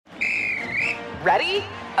Ready?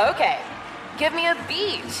 Okay. Give me a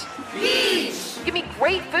beach. Beach! Give me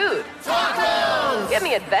great food. Tacos! Give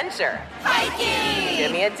me adventure. Hiking!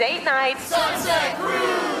 Give me a date night. Sunset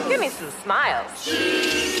cruise! Give me some smiles.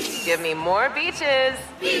 Cheese! Give me more beaches.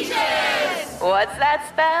 Beaches! What's that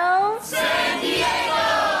spell? San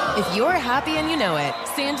Diego! If you're happy and you know it,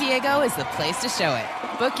 San Diego is the place to show it.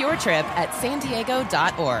 Book your trip at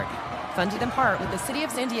sandiego.org. Funded in part with the City of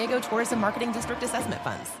San Diego Tourism Marketing District Assessment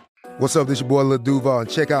Funds. What's up, this your boy Lil Duval, and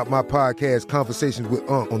check out my podcast, Conversations with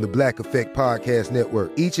Unc, on the Black Effect Podcast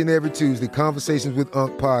Network. Each and every Tuesday, Conversations with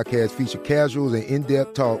Unc podcast feature casual and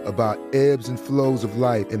in-depth talk about ebbs and flows of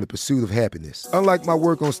life and the pursuit of happiness. Unlike my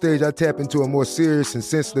work on stage, I tap into a more serious and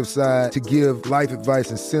sensitive side to give life advice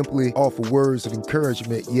and simply offer words of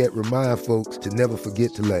encouragement, yet remind folks to never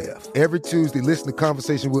forget to laugh. Every Tuesday, listen to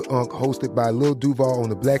Conversation with Unc, hosted by Lil Duval on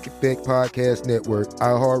the Black Effect Podcast Network,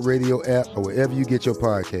 iHeartRadio app, or wherever you get your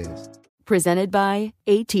podcasts. Presented by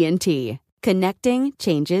AT&T. Connecting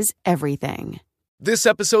changes everything. This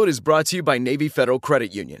episode is brought to you by Navy Federal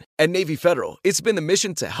Credit Union. At Navy Federal, it's been the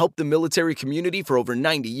mission to help the military community for over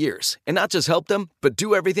 90 years. And not just help them, but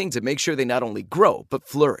do everything to make sure they not only grow, but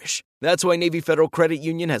flourish. That's why Navy Federal Credit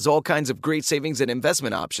Union has all kinds of great savings and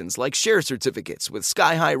investment options like share certificates with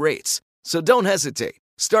sky-high rates. So don't hesitate.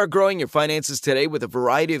 Start growing your finances today with a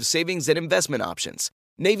variety of savings and investment options.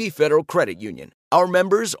 Navy Federal Credit Union. Our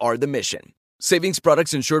members are the mission. Savings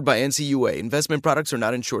products insured by NCUA. Investment products are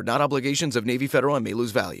not insured, not obligations of Navy Federal and may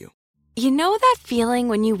lose value. You know that feeling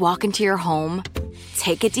when you walk into your home,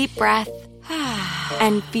 take a deep breath,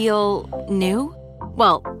 and feel new?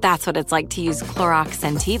 Well, that's what it's like to use Clorox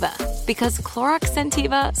Scentiva. Because Clorox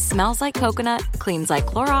Scentiva smells like coconut, cleans like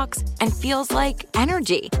Clorox, and feels like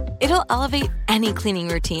energy. It'll elevate any cleaning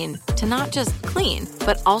routine to not just clean,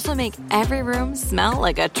 but also make every room smell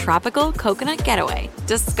like a tropical coconut getaway.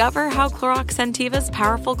 Discover how Clorox Scentiva's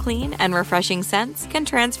powerful clean and refreshing scents can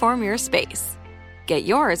transform your space. Get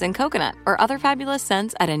yours in coconut or other fabulous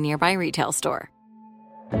scents at a nearby retail store.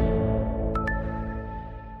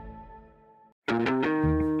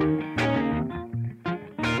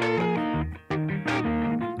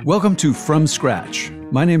 Welcome to From Scratch.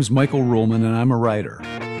 My name's Michael Ruhlman, and I'm a writer.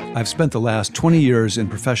 I've spent the last 20 years in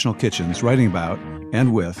professional kitchens writing about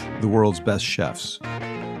and with the world's best chefs.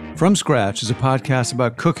 From Scratch is a podcast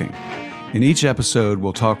about cooking. In each episode,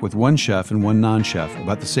 we'll talk with one chef and one non-chef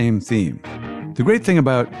about the same theme. The great thing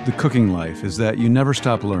about the cooking life is that you never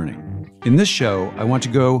stop learning. In this show, I want to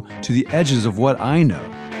go to the edges of what I know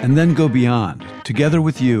and then go beyond, together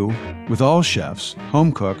with you, with all chefs,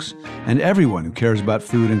 home cooks, and everyone who cares about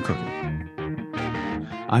food and cooking.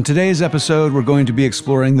 On today's episode, we're going to be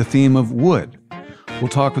exploring the theme of wood. We'll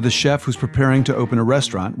talk with a chef who's preparing to open a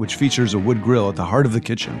restaurant which features a wood grill at the heart of the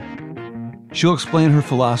kitchen. She'll explain her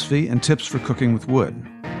philosophy and tips for cooking with wood.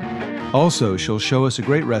 Also, she'll show us a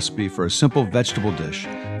great recipe for a simple vegetable dish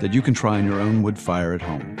that you can try on your own wood fire at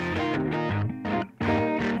home.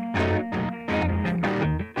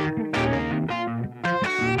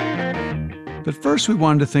 But first, we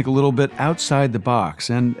wanted to think a little bit outside the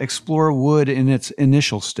box and explore wood in its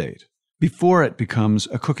initial state, before it becomes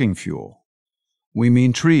a cooking fuel. We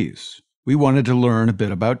mean trees. We wanted to learn a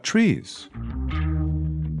bit about trees.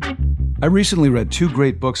 I recently read two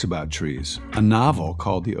great books about trees, a novel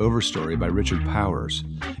called The Overstory by Richard Powers,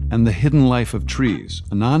 and The Hidden Life of Trees,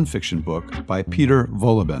 a nonfiction book by Peter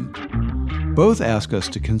Wohlleben. Both ask us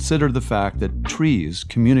to consider the fact that trees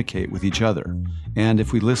communicate with each other, and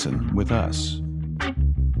if we listen, with us.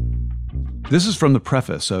 This is from the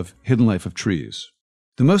preface of Hidden Life of Trees.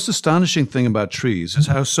 The most astonishing thing about trees is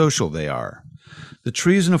how social they are. The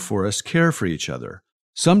trees in a forest care for each other,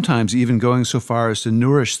 sometimes even going so far as to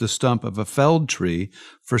nourish the stump of a felled tree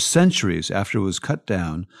for centuries after it was cut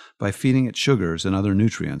down by feeding it sugars and other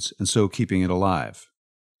nutrients, and so keeping it alive.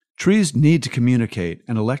 Trees need to communicate,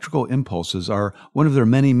 and electrical impulses are one of their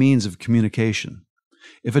many means of communication.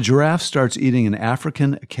 If a giraffe starts eating an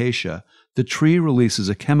African acacia, the tree releases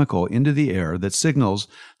a chemical into the air that signals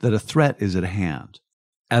that a threat is at hand.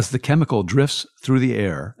 As the chemical drifts through the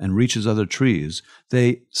air and reaches other trees,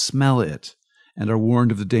 they smell it and are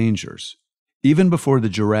warned of the dangers. Even before the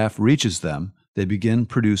giraffe reaches them, they begin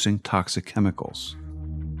producing toxic chemicals.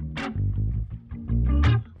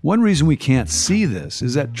 One reason we can't see this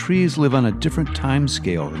is that trees live on a different time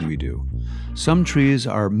scale than we do. Some trees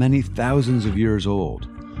are many thousands of years old,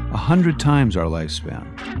 100 times our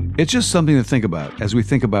lifespan. It's just something to think about as we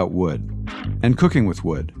think about wood and cooking with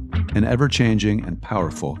wood, an ever-changing and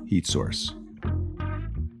powerful heat source.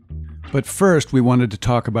 But first, we wanted to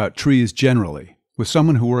talk about trees generally, with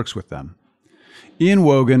someone who works with them. Ian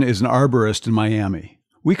Wogan is an arborist in Miami.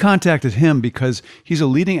 We contacted him because he's a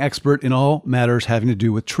leading expert in all matters having to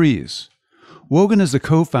do with trees. Wogan is the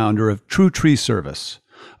co-founder of True Tree Service,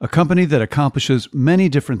 a company that accomplishes many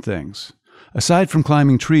different things. Aside from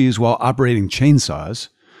climbing trees while operating chainsaws,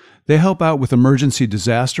 they help out with emergency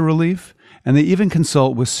disaster relief, and they even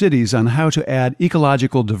consult with cities on how to add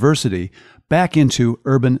ecological diversity back into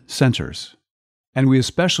urban centers. And we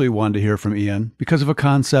especially wanted to hear from Ian because of a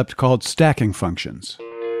concept called stacking functions.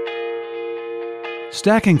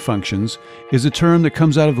 Stacking functions is a term that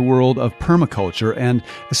comes out of the world of permaculture and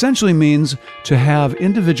essentially means to have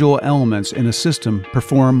individual elements in a system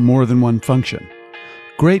perform more than one function.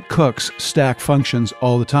 Great cooks stack functions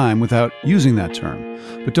all the time without using that term,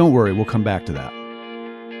 but don't worry, we'll come back to that.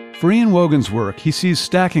 For Ian Wogan's work, he sees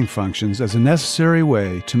stacking functions as a necessary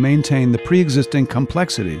way to maintain the pre-existing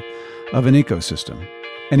complexity of an ecosystem,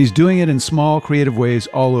 and he's doing it in small, creative ways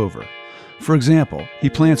all over. For example, he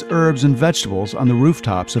plants herbs and vegetables on the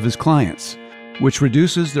rooftops of his clients, which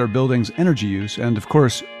reduces their building's energy use and, of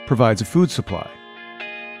course, provides a food supply.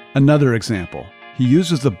 Another example, he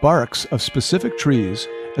uses the barks of specific trees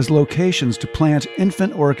as locations to plant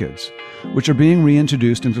infant orchids, which are being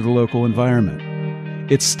reintroduced into the local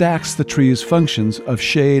environment. It stacks the tree's functions of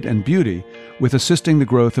shade and beauty with assisting the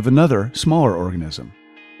growth of another, smaller organism.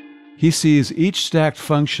 He sees each stacked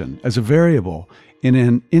function as a variable in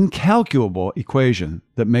an incalculable equation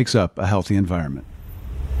that makes up a healthy environment.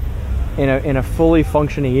 In a fully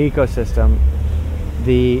functioning ecosystem,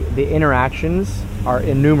 the interactions are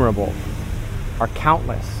innumerable, are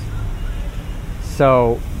countless.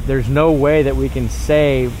 So there's no way that we can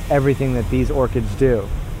say everything that these orchids do.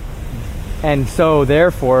 And so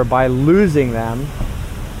therefore, by losing them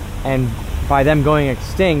and by them going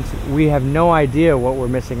extinct, we have no idea what we're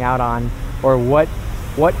missing out on or what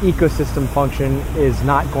ecosystem function is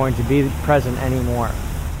not going to be present anymore.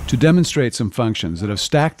 To demonstrate some functions that have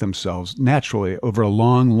stacked themselves naturally over a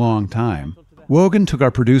long, long time, Wogan took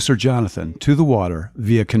our producer Jonathan to the water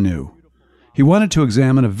via canoe. He wanted to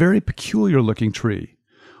examine a very peculiar-looking tree,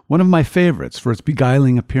 one of my favorites for its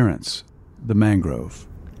beguiling appearance, the mangrove.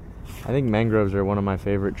 I think mangroves are one of my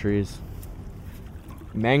favorite trees.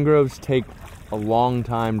 Mangroves take a long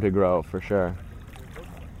time to grow, for sure.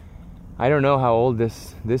 I don't know how old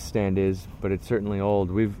this stand is, but it's certainly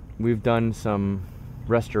old. We've done some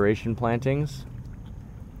restoration plantings,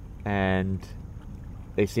 and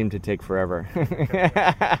they seem to take forever.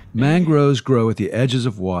 Mangroves grow at the edges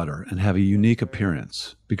of water and have a unique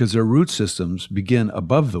appearance because their root systems begin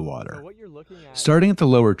above the water. Starting at the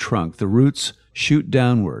lower trunk, the roots shoot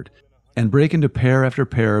downward and break into pair after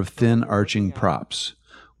pair of thin arching props,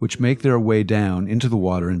 which make their way down into the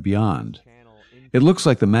water and beyond. It looks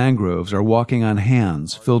like the mangroves are walking on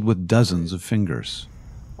hands filled with dozens of fingers.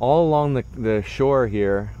 All along the shore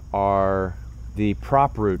here are the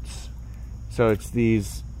prop roots. So it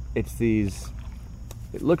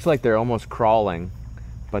looks like they're almost crawling,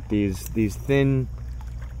 but these thin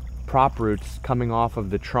prop roots coming off of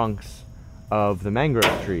the trunks of the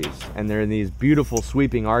mangrove trees, and they're in these beautiful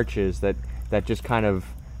sweeping arches that just kind of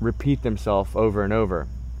repeat themselves over and over.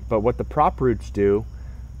 But what the prop roots do,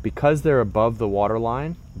 because they're above the water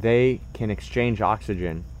line, they can exchange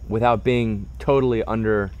oxygen without being totally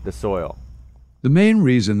under the soil. The main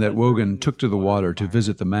reason that Wogan took to the water to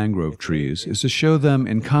visit the mangrove trees is to show them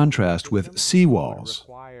in contrast with seawalls.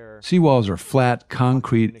 Seawalls are flat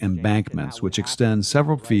concrete embankments which extend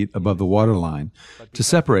several feet above the waterline to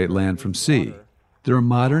separate land from sea. They're a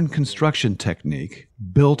modern construction technique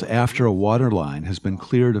built after a waterline has been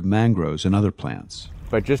cleared of mangroves and other plants.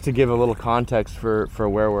 But just to give a little context for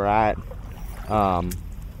where we're at,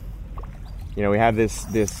 we have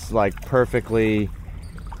this like perfectly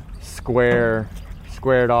squared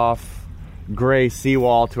off gray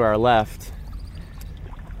seawall to our left,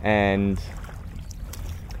 and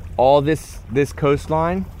all this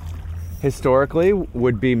coastline historically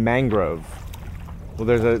would be mangrove. Well,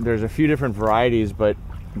 there's a few different varieties, but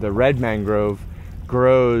the red mangrove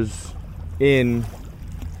grows in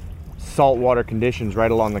saltwater conditions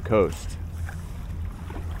right along the coast.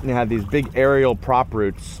 And they have these big aerial prop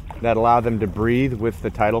roots that allow them to breathe with the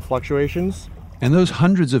tidal fluctuations. And those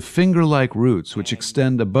hundreds of finger-like roots which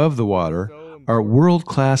extend above the water are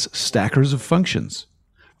world-class stackers of functions.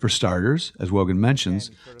 For starters, as Wogan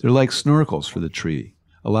mentions, they're like snorkels for the tree,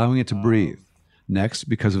 allowing it to breathe. Next,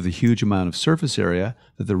 because of the huge amount of surface area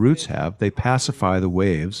that the roots have, they pacify the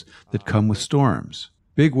waves that come with storms.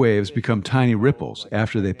 Big waves become tiny ripples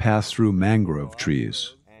after they pass through mangrove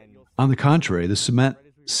trees. On the contrary, the cement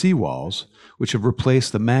seawalls, which have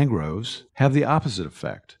replaced the mangroves, have the opposite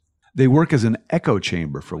effect. They work as an echo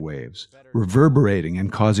chamber for waves, reverberating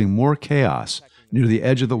and causing more chaos near the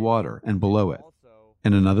edge of the water and below it.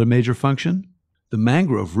 And another major function? The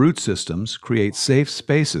mangrove root systems create safe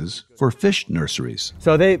spaces for fish nurseries.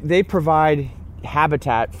 So they provide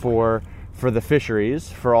habitat for the fisheries,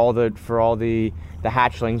 for all the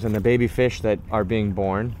hatchlings and the baby fish that are being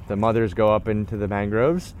born. The mothers go up into the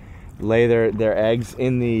mangroves, lay their eggs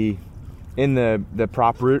in the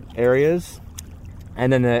prop root areas,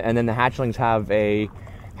 and then the hatchlings have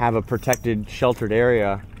a protected, sheltered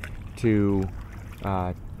area to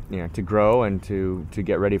grow and to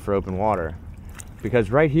get ready for open water.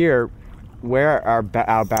 Because right here, where our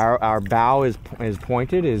bow is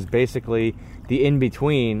pointed, is basically the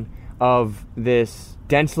in-between of this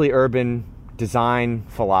densely urban design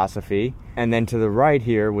philosophy, and then to the right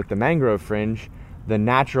here with the mangrove fringe, the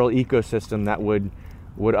natural ecosystem that would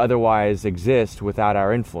otherwise exist without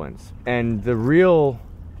our influence. And the real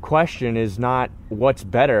question is not what's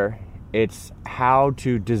better, it's how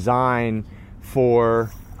to design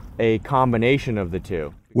for a combination of the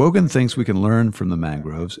two. Wogan thinks we can learn from the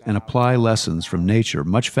mangroves and apply lessons from nature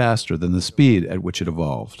much faster than the speed at which it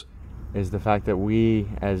evolved. Is the fact that we,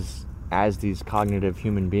 as these cognitive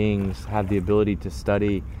human beings, have the ability to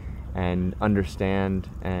study and understand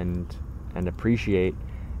and appreciate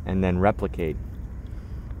and then replicate.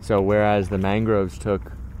 So whereas the mangroves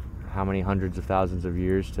took how many hundreds of thousands of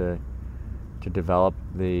years to develop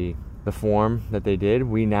the form that they did,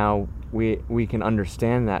 we can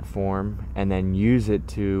understand that form and then use it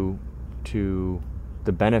to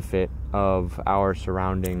the benefit of our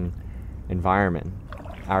surrounding environment,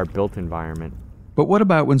 our built environment. But what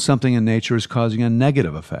about when something in nature is causing a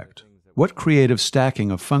negative effect? What creative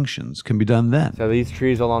stacking of functions can be done then? So these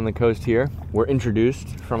trees along the coast here were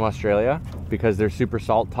introduced from Australia because they're super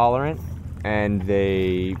salt tolerant, and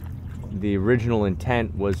the original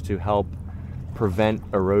intent was to help prevent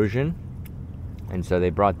erosion. And so they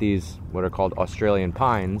brought these, what are called Australian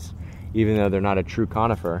pines, even though they're not a true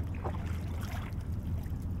conifer.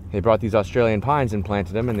 They brought these Australian pines and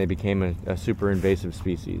planted them, and they became a super invasive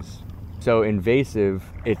species. So invasive,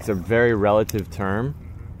 it's a very relative term,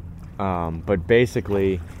 but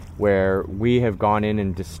basically where we have gone in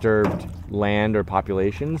and disturbed land or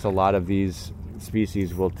populations, a lot of these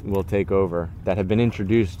species will take over that have been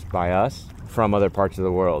introduced by us from other parts of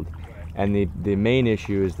the world. And the main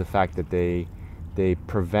issue is the fact that they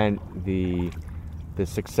prevent the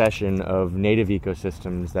succession of native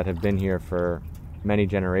ecosystems that have been here for many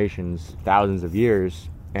generations, thousands of years,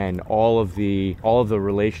 and all of the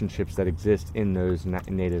relationships that exist in those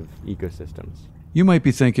native ecosystems. You might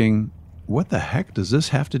be thinking, what the heck does this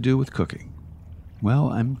have to do with cooking? Well,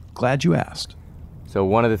 I'm glad you asked. So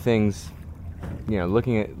one of the things,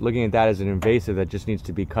 looking at that as an invasive that just needs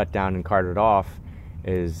to be cut down and carted off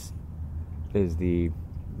is the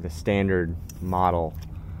standard model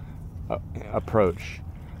approach.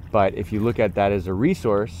 But if you look at that as a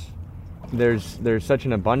resource, there's such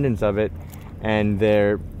an abundance of it, and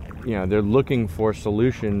they're looking for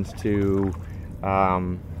solutions to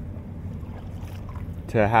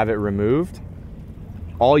have it removed.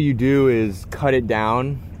 All you do is cut it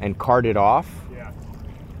down and cart it off. Yeah.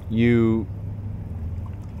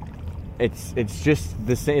 It's just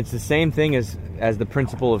the same. It's the same thing as the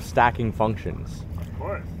principle of stacking functions. Of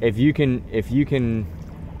course. If you can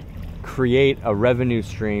create a revenue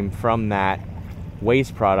stream from that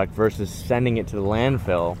waste product versus sending it to the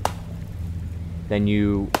landfill, then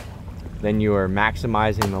you are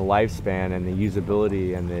maximizing the lifespan and the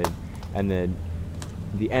usability and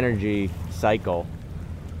the energy cycle.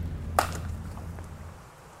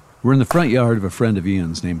 We're in the front yard of a friend of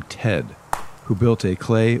Ian's named Ted, who built a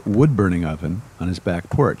clay wood-burning oven on his back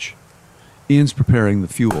porch. Ian's preparing the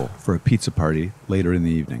fuel for a pizza party later in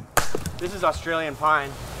the evening. This is Australian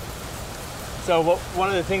pine. So one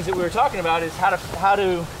of the things that we were talking about is how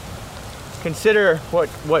to consider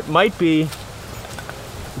what might be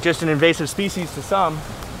just an invasive species to some,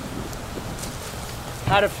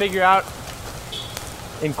 how to figure out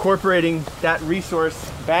incorporating that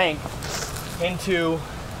resource bank into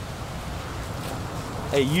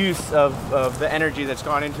a use of the energy that's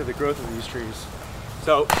gone into the growth of these trees.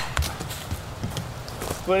 So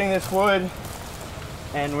splitting this wood,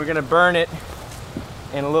 and we're gonna burn it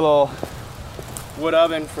in a little wood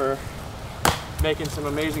oven for making some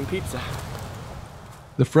amazing pizza.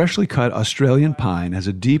 The freshly cut Australian pine has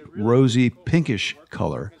a deep, rosy, pinkish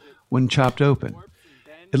color when chopped open.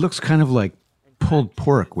 It looks kind of like pulled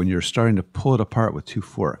pork when you're starting to pull it apart with two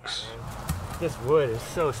forks. This wood is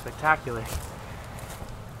so spectacular.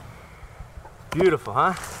 Beautiful,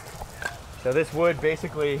 huh? So this wood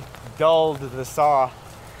basically dulled the saw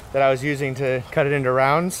that I was using to cut it into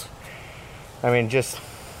rounds. I mean, just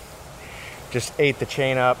just ate the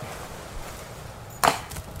chain up.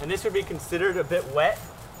 And this would be considered a bit wet,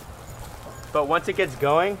 but once it gets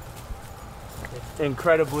going, it's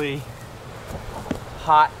incredibly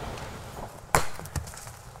hot.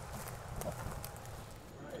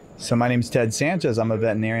 So my name's Ted Sanchez. I'm a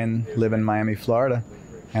veterinarian, live in Miami, Florida,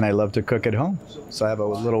 and I love to cook at home. So I have a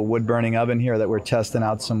little wood burning oven here that we're testing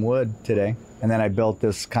out some wood today. And then I built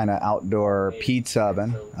this kind of outdoor pizza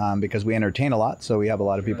oven because we entertain a lot. So we have a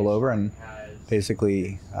lot of people over, and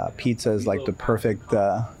basically pizza is like the perfect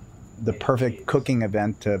cooking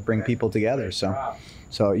event to bring people together.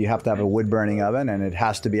 So you have to have a wood burning oven, and it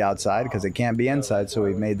has to be outside because it can't be inside. So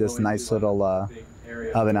we've made this nice little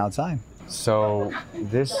oven outside. So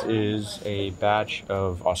this is a batch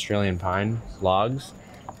of Australian pine logs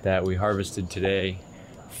that we harvested today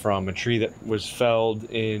from a tree that was felled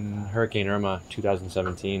in Hurricane Irma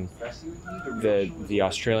 2017. The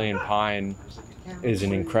Australian pine is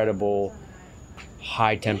an incredible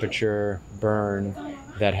high temperature burn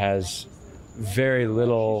that has very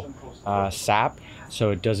little sap,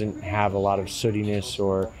 so it doesn't have a lot of sootiness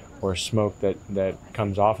or smoke that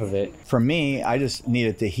comes off of it. For me, I just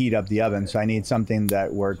needed to heat up the oven. So I need something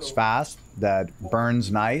that works fast, that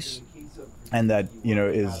burns nice, and that, you know,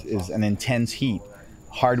 is an intense heat.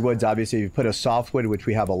 Hardwoods, obviously, if you put a softwood, which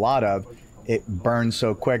we have a lot of, it burns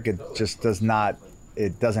so quick, it just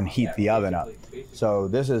doesn't heat the oven up. So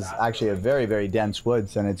this is actually a very, very dense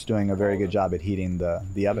woods, and it's doing a very good job at heating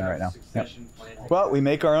the oven right now. Yep. Well, we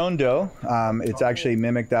make our own dough. It's actually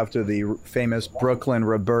mimicked after the famous Brooklyn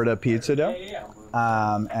Roberta pizza dough.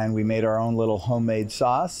 And we made our own little homemade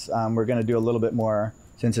sauce. We're going to do a little bit more,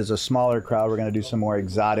 since it's a smaller crowd, we're going to do some more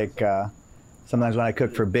exotic. Sometimes when I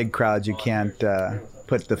cook for big crowds, you can't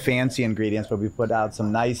put the fancy ingredients, but we put out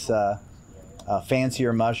some nice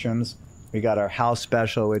fancier mushrooms. We got our house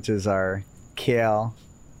special, which is our kale,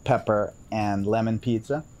 pepper, and lemon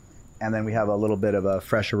pizza. And then we have a little bit of a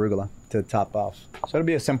fresh arugula to top off. So it'll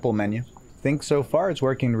be a simple menu. I think so far it's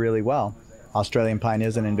working really well. Australian pine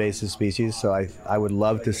is an invasive species, so I would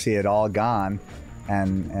love to see it all gone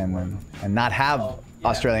and not have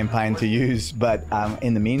Australian pine to use. But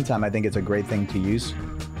in the meantime, I think it's a great thing to use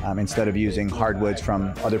instead of using hardwoods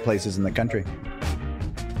from other places in the country.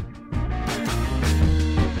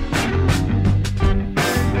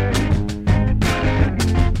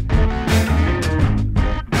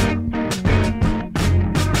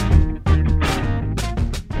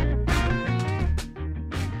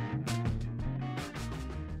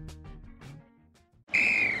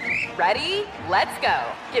 Ready? Let's go.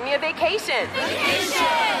 Give me a vacation.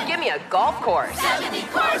 Vacation! Give me a golf course. 70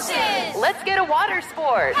 courses! Let's get a water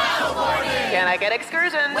sport. Paddleboarding! Can I get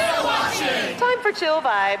excursions? Whale watching! Time for chill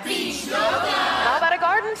vibes. Beach yoga! How about a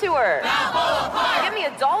garden tour? Balboa Park! Give me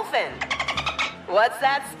a dolphin. What's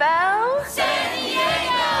that spell? San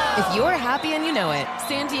Diego! If you're happy and you know it,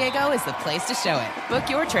 San Diego is the place to show it. Book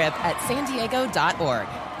your trip at sandiego.org.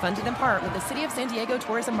 Funded in part with the City of San Diego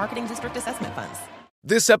Tourism Marketing District Assessment Funds.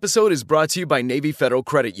 This episode is brought to you by Navy Federal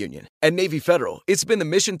Credit Union. At Navy Federal, it's been the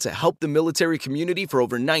mission to help the military community for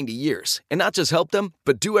over 90 years. And not just help them,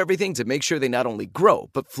 but do everything to make sure they not only grow,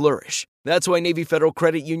 but flourish. That's why Navy Federal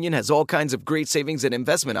Credit Union has all kinds of great savings and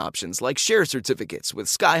investment options like share certificates with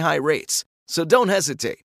sky-high rates. So don't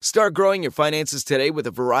hesitate. Start growing your finances today with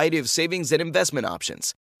a variety of savings and investment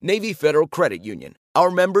options. Navy Federal Credit Union. Our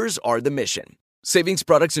members are the mission. Savings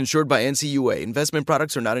products insured by NCUA. Investment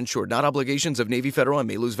products are not insured, not obligations of Navy Federal and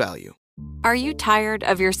may lose value. Are you tired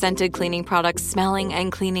of your scented cleaning products smelling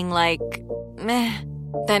and cleaning like meh?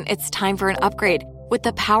 Then it's time for an upgrade with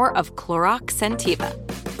the power of Clorox Scentiva.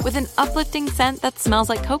 With an uplifting scent that smells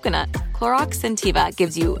like coconut, Clorox Scentiva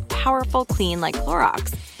gives you powerful clean like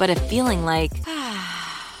Clorox, but a feeling like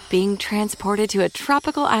being transported to a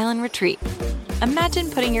tropical island retreat. Imagine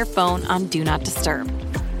putting your phone on Do Not Disturb,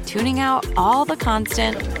 tuning out all the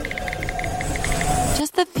constant,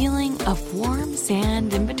 just the feeling of warm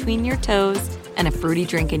sand in between your toes and a fruity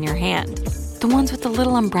drink in your hand. The ones with the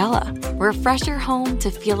little umbrella. Refresh your home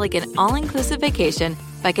to feel like an all-inclusive vacation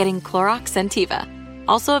by getting Clorox Scentiva.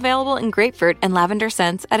 Also available in grapefruit and lavender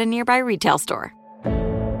scents at a nearby retail store.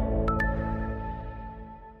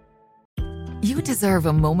 You deserve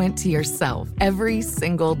a moment to yourself every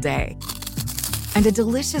single day. And a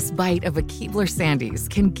delicious bite of a Keebler Sandies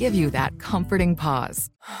can give you that comforting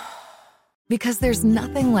pause. Because there's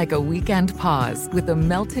nothing like a weekend pause with the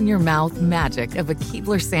melt-in-your-mouth magic of a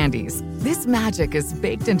Keebler Sandies. This magic is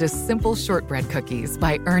baked into simple shortbread cookies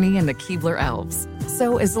by Ernie and the Keebler Elves.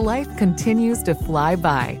 So as life continues to fly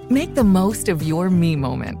by, make the most of your me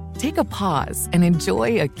moment. Take a pause and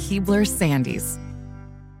enjoy a Keebler Sandies.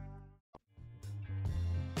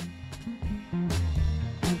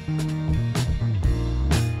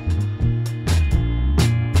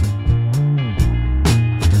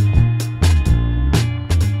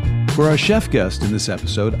 For our chef guest in this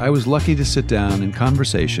episode, I was lucky to sit down in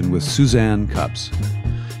conversation with Suzanne Cups.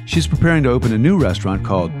 She's preparing to open a new restaurant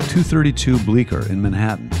called 232 Bleecker in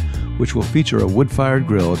Manhattan, which will feature a wood-fired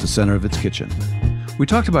grill at the center of its kitchen. We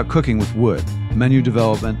talked about cooking with wood, menu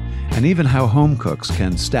development, and even how home cooks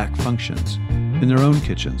can stack functions in their own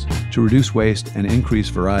kitchens to reduce waste and increase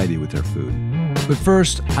variety with their food. But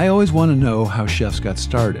first, I always want to know how chefs got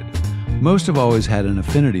started. Most have always had an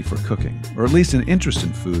affinity for cooking, or at least an interest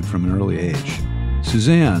in food from an early age.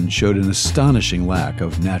 Suzanne showed an astonishing lack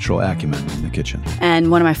of natural acumen in the kitchen.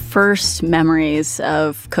 And one of my first memories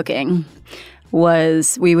of cooking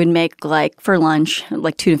was we would make, like, for lunch,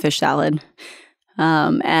 like tuna fish salad.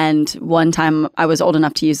 And one time I was old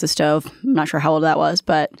enough to use the stove. I'm not sure how old that was,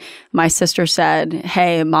 but my sister said,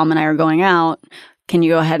 "Hey, Mom and I are going out. Can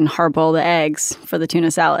you go ahead and hard-boil the eggs for the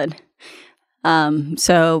tuna salad?"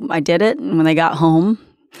 So I did it. And when they got home,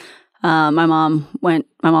 my mom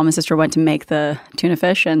and sister went to make the tuna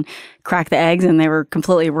fish and crack the eggs, and they were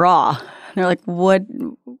completely raw. They're like, What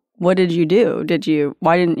did you do?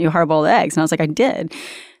 Why didn't you hard-boil the eggs? And I was like, "I did."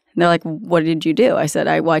 And they're like, "What did you do?" I said,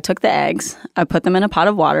 I took the eggs, I put them in a pot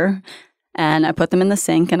of water, and I put them in the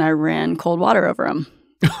sink, and I ran cold water over them.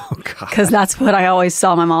 Oh, God. Because that's what I always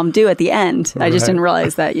saw my mom do at the end. I just didn't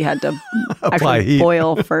realize that you had to actually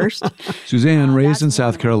boil first. Suzanne, raised in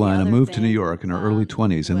South Carolina, moved to New York in her early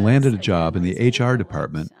 20s and landed a job in the HR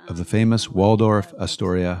department of the famous Waldorf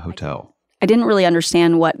Astoria Hotel. I didn't really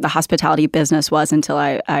understand what the hospitality business was until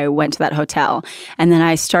I went to that hotel. And then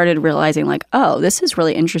I started realizing, like, oh, this is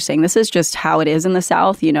really interesting. This is just how it is in the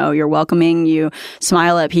South. You know, you're welcoming, you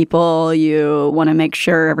smile at people, you want to make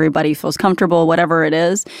sure everybody feels comfortable, whatever it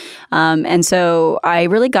is. And so I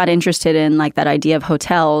really got interested in, like, that idea of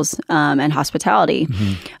hotels and hospitality.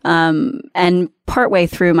 Mm-hmm. And partway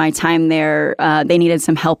through my time there, they needed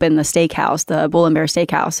some help in the steakhouse, the Bull and Bear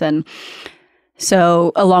Steakhouse. And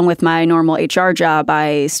so along with my normal HR job,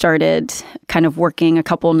 I started kind of working a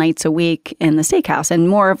couple nights a week in the steakhouse and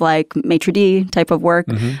more of like maitre d' type of work,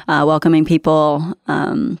 welcoming people.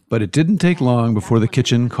 But it didn't take long before the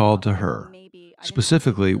kitchen called to her,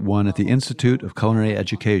 specifically one at the Institute of Culinary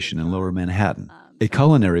Education in Lower Manhattan, a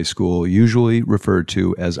culinary school usually referred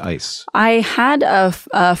to as ICE. I had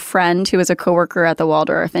a friend who was a coworker at the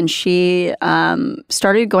Waldorf, and she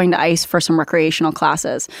started going to ICE for some recreational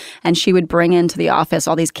classes. And she would bring into the office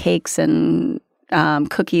all these cakes and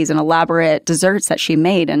cookies and elaborate desserts that she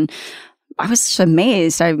made. And I was just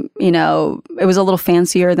amazed. It was a little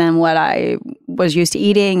fancier than what I was used to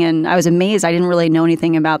eating. And I was amazed. I didn't really know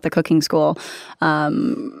anything about the cooking school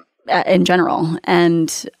in general.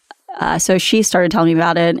 And so she started telling me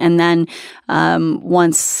about it. And then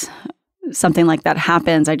once something like that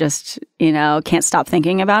happens, I just, can't stop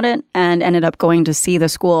thinking about it, and ended up going to see the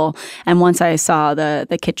school. And once I saw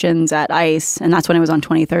the kitchens at ICE, and that's when it was on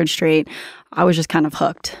 23rd Street, I was just kind of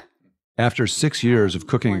hooked. After 6 years of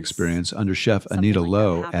cooking experience under chef Anita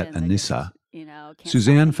Lowe at Anissa,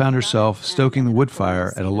 Suzanne found herself stoking the wood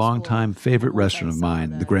fire at a longtime favorite restaurant of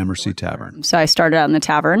mine, the Gramercy Tavern. So I started out in the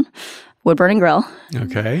tavern, wood burning grill.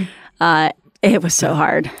 Okay. It was so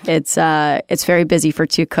hard. It's very busy for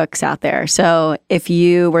two cooks out there. So if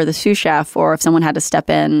you were the sous chef, or if someone had to step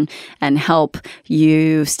in and help,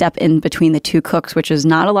 you step in between the two cooks, which is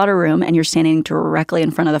not a lot of room, and you're standing directly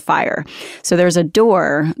in front of the fire. So there's a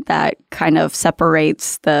door that kind of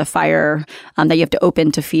separates the fire that you have to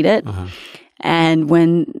open to feed it. Uh-huh. And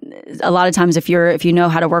when a lot of times, if you know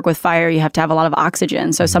how to work with fire, you have to have a lot of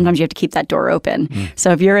oxygen. So sometimes you have to keep that door open.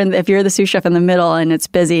 So if you're the sous chef in the middle and it's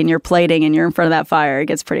busy and you're plating and you're in front of that fire, it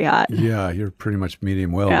gets pretty hot. Yeah, you're pretty much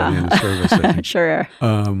medium well by the end of service, I think. Sure.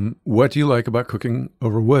 What do you like about cooking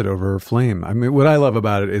over wood, over flame? I mean, what I love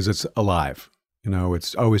about it is it's alive.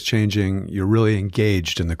 It's always changing. You're really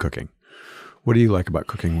engaged in the cooking. What do you like about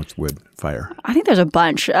cooking with wood fire? I think there's a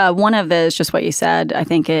bunch. One of it is just what you said. I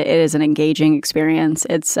think it is an engaging experience.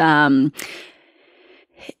 It's number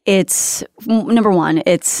one,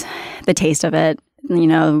 it's the taste of it.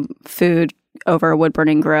 Food over a wood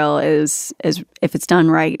burning grill is if it's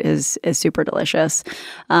done right is super delicious.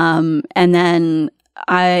 And then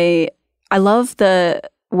I love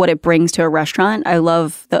what it brings to a restaurant. I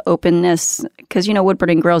love the openness because, wood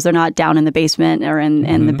burning grills, they're not down in the basement or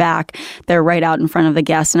in the back. They're right out in front of the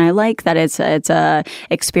guests. And I like that it's a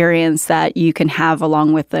experience that you can have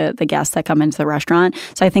along with the guests that come into the restaurant.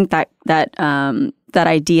 So I think that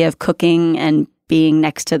idea of cooking and being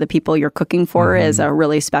next to the people you're cooking for is a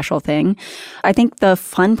really special thing. I think the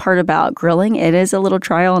fun part about grilling, it is a little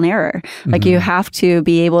trial and error. Like you have to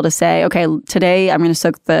be able to say, okay, today I'm going to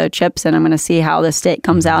soak the chips and I'm going to see how the steak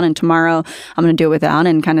comes out, and tomorrow I'm going to do it without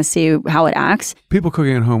and kind of see how it acts. People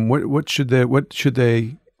cooking at home, what should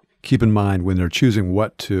they keep in mind when they're choosing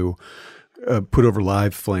what to put over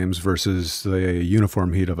live flames versus the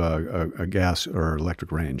uniform heat of a gas or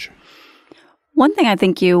electric range? One thing I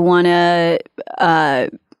think you want to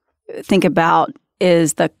think about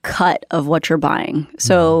is the cut of what you're buying.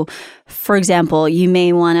 So, for example, you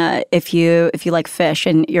may want to, if you like fish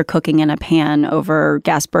and you're cooking in a pan over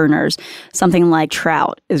gas burners, something like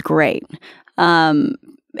trout is great.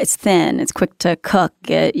 It's thin, it's quick to cook.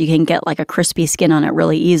 You can get like a crispy skin on it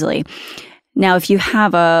really easily. Now, if you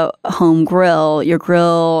have a home grill, your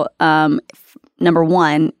grill, number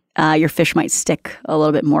one, your fish might stick a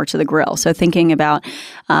little bit more to the grill. So thinking about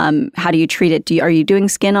how do you treat it? Are you doing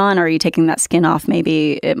skin on, or are you taking that skin off?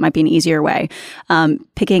 Maybe it might be an easier way.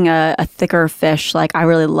 Picking a thicker fish, like I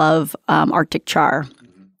really love Arctic char,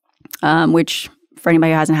 which for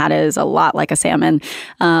anybody who hasn't had it is a lot like a salmon.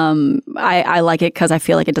 I like it because I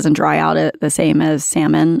feel like it doesn't dry out the same as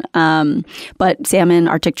salmon. But salmon,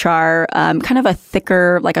 Arctic char, kind of a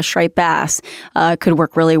thicker, like a striped bass, could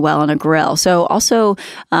work really well on a grill. So also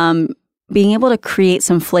being able to create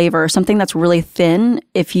some flavor, something that's really thin,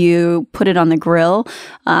 if you put it on the grill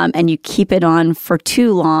and you keep it on for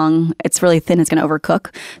too long, it's really thin, it's going to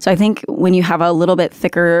overcook. So I think when you have a little bit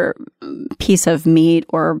thicker piece of meat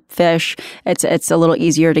or fish, it's a little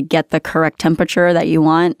easier to get the correct temperature that you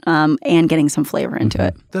want and getting some flavor into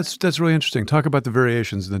it. That's really interesting. Talk about the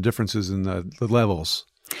variations and the differences in the levels.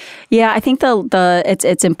 Yeah, I think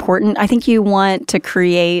it's important. I think you want to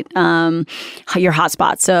create your hot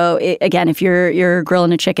spot. So again, if you're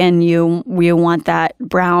grilling a chicken, you want that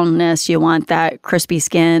brownness, you want that crispy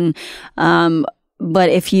skin. But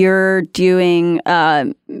if you're doing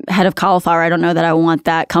head of cauliflower, I don't know that I want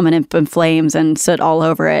that coming in flames and soot all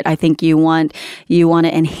over it. I think you want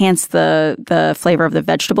to enhance the flavor of the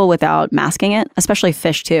vegetable without masking it, especially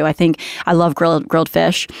fish too. I love grilled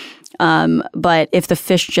fish. But if the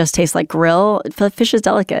fish just tastes like grill, the fish is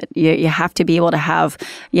delicate. You have to be able to have,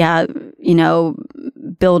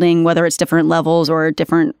 building, whether it's different levels or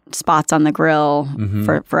different spots on the grill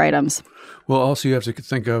for items. Well, also you have to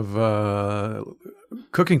think of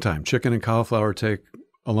cooking time. Chicken and cauliflower take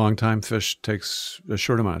a long time. Fish takes a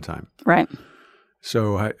short amount of time. Right.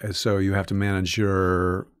 So you have to manage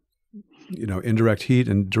your, indirect heat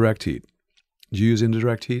and direct heat. Do you use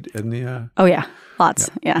indirect heat in the? Oh yeah, lots.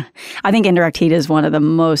 Yeah, I think indirect heat is one of the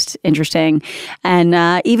most interesting,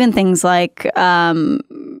 and even things like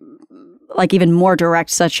even more direct,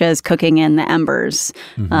 such as cooking in the embers.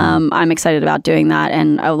 I'm excited about doing that,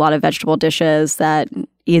 and a lot of vegetable dishes that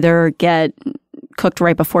either get cooked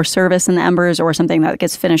right before service in the embers or something that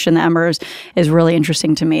gets finished in the embers is really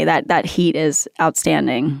interesting to me. That heat is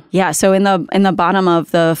outstanding. Yeah, so in the bottom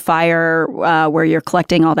of the fire where you're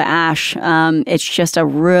collecting all the ash, it's just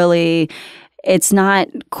it's not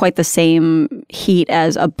quite the same heat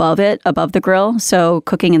as above the grill. So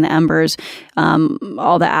cooking in the embers,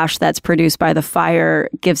 all the ash that's produced by the fire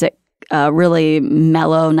gives it really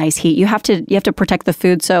mellow, nice heat. You have to protect the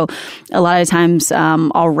food. So a lot of times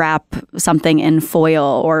I'll wrap something in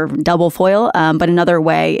foil or double foil. But another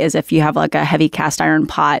way is if you have like a heavy cast iron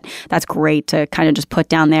pot, that's great to kind of just put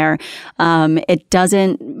down there. It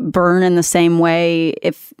doesn't burn in the same way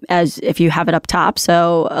as if you have it up top.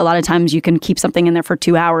 So a lot of times you can keep something in there for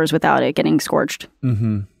 2 hours without it getting scorched.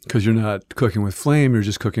 Because you're not cooking with flame, you're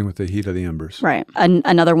just cooking with the heat of the embers. Right.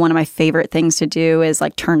 Another one of my favorite things to do is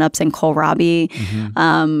like turnips and kohlrabi,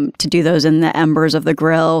 to do those in the embers of the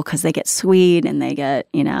grill because they get sweet and they get,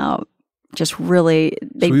 just really,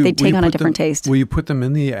 they take on a different taste. Will you put them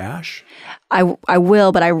in the ash? I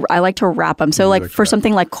will, but I like to wrap them. So like for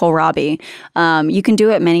something like kohlrabi, you can do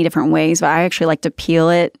it many different ways, but I actually like to peel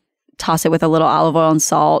it, toss it with a little olive oil and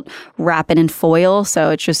salt, wrap it in foil. So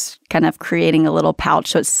it's just kind of creating a little pouch.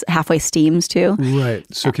 So it's halfway steams too. Right.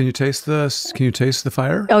 So can you taste the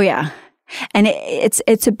fire? Oh yeah. And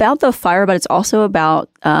it's about the fire, but it's also about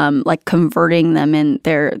like converting them in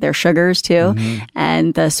their sugars too,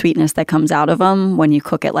 and the sweetness that comes out of them when you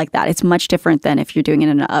cook it like that. It's much different than if you're doing it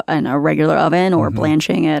in a regular oven or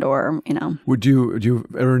blanching it or Would you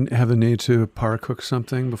ever have the need to par cook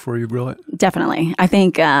something before you grill it? Definitely. I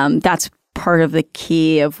think that's part of the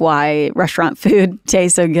key of why restaurant food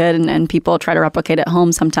tastes so good and people try to replicate at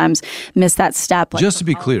home sometimes miss that step. Just to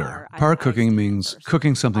be clear, par cooking means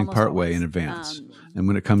cooking something part way in advance. And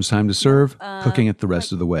when it comes time to serve, cooking it the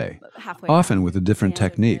rest of the way, often with a different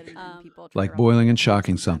technique. like boiling and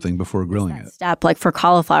shocking something before grilling it. Step, like for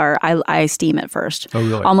cauliflower, I steam it first. Oh,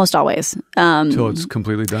 really? Almost always. Till it's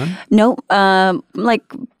completely done? No, like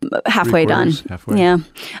halfway done. Halfway. Yeah.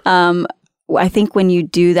 I think when you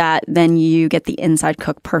do that, then you get the inside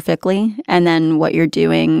cooked perfectly. And then what you're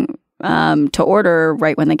doing to order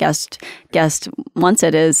right when the guest wants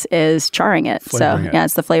it is charring it. Flavoring it. Yeah,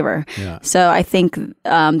 it's the flavor. Yeah. So I think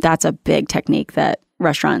that's a big technique that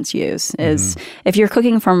restaurants use is if you're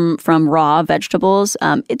cooking from raw vegetables,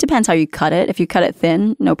 it depends how you cut it. If you cut it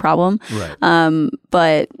thin, no problem. Right.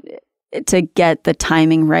 But to get the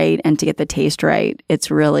timing right and to get the taste right,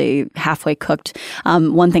 it's really halfway cooked.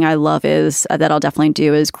 One thing I love is that I'll definitely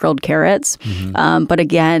do is grilled carrots. But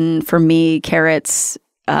again, for me, carrots,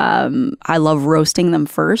 I love roasting them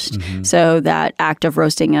first. So that act of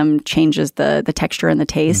roasting them changes the texture and the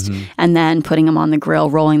taste. And then putting them on the grill,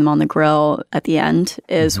 rolling them on the grill at the end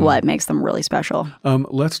is what makes them really special.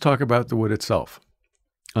 Let's talk about the wood itself.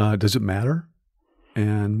 Does it matter?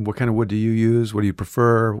 And what kind of wood do you use? What do you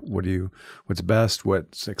prefer? What's best?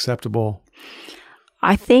 What's acceptable?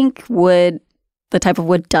 I think the type of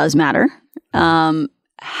wood does matter.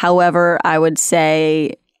 However, I would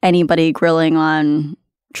say anybody grilling on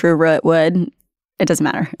true root wood, it doesn't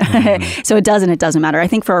matter. So it does and it doesn't matter. I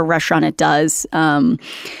think for a restaurant, it does.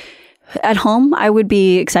 At home, I would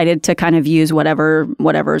be excited to kind of use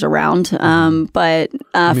whatever's around. But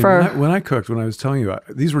when I cooked, when I was telling you,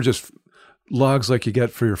 these were just logs like you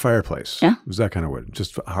get for your fireplace. Yeah. It was that kind of wood,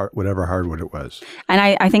 just whatever hardwood it was. And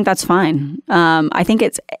I think that's fine. I think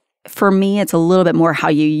for me, it's a little bit more how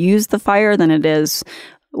you use the fire than it is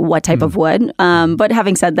what type of wood. But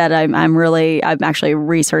having said that, I'm actually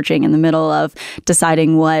researching in the middle of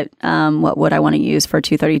deciding what wood I want to use for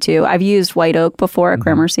 232. I've used white oak before at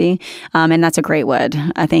Gramercy, and that's a great wood.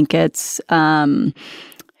 I think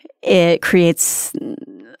it creates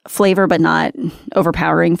flavor, but not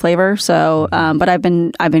overpowering flavor. So, but I've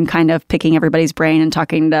been kind of picking everybody's brain and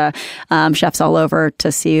talking to chefs all over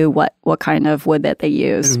to see what kind of wood that they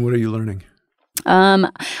use. And what are you learning? I'm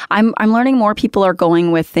learning more people are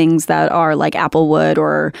going with things that are like apple wood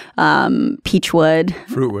or peach wood.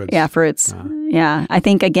 Fruit woods. Yeah, fruits. Yeah. I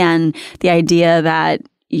think, again, the idea that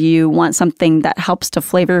you want something that helps to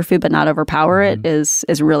flavor your food but not overpower it is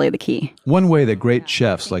really the key. One way that great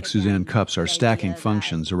chefs like Suzanne Cups are stacking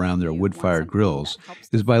functions around their wood-fired grills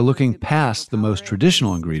is by looking past the most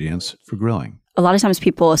traditional ingredients for grilling. A lot of times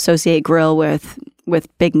people associate grill with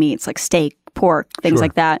big meats like steak, pork, things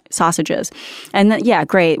like that, sausages. And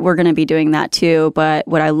great, we're going to be doing that too. But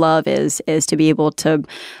what I love is to be able to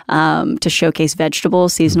showcase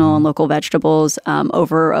vegetables, seasonal and local vegetables,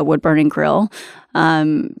 over a wood-burning grill.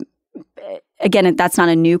 Again, that's not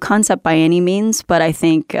a new concept by any means, but I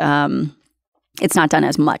think it's not done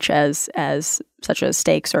as much as such as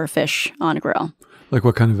steaks or fish on a grill. Like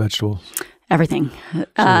what kind of vegetables? Everything.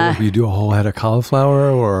 So you do a whole head of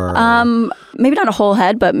cauliflower or? Maybe not a whole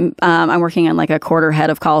head, but I'm working on like a quarter head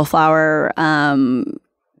of cauliflower.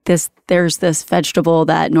 There's this vegetable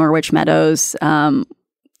that Norwich Meadows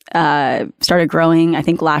started growing, I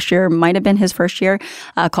think last year, might have been his first year,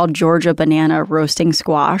 called Georgia banana roasting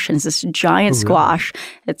squash. And it's this giant squash.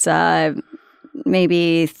 It's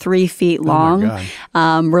maybe 3 feet long,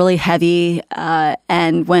 really heavy.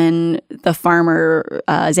 And when the farmer,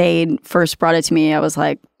 Zaid, first brought it to me, I was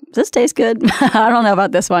like, does this taste good? I don't know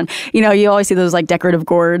about this one. You always see those like decorative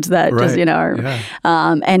gourds that just,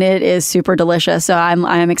 and it is super delicious. So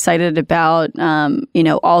I'm excited about,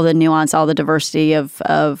 all the nuance, all the diversity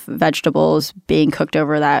of vegetables being cooked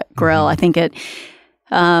over that grill. I think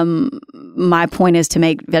my point is to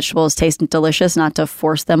make vegetables taste delicious, not to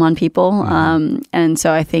force them on people. And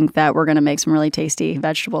so I think that we're going to make some really tasty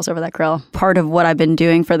vegetables over that grill. Part of what I've been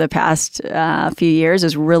doing for the past few years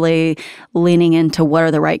is really leaning into what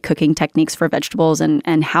are the right cooking techniques for vegetables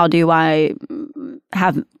and how do I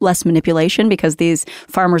have less manipulation, because these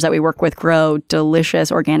farmers that we work with grow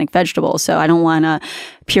delicious organic vegetables. So I don't want to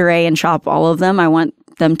puree and chop all of them. I want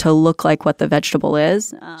them to look like what the vegetable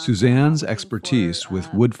is. Suzanne's expertise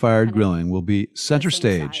with wood-fired grilling will be center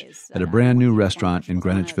stage at a brand new restaurant in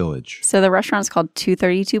Greenwich Village. So the restaurant is called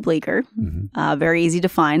 232 Bleecker. Very easy to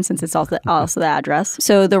find since it's also the address.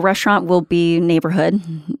 So the restaurant will be neighborhood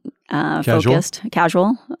focused,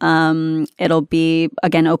 casual. It'll be,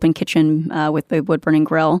 again, open kitchen with the wood-burning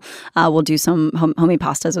grill. We'll do some homemade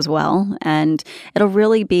pastas as well. And it'll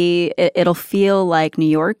really be, it'll feel like New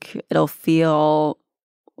York. It'll feel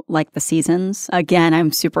like the seasons. Again,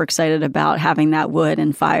 I'm super excited about having that wood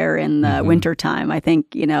and fire in the wintertime. I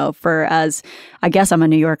think, I guess I'm a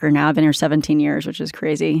New Yorker now. I've been here 17 years, which is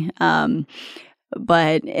crazy.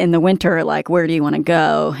 But in the winter, like, where do you want to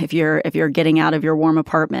go? If you're getting out of your warm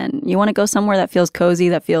apartment, you want to go somewhere that feels cozy,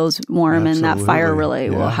 that feels warm, and that fire really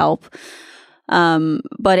will help.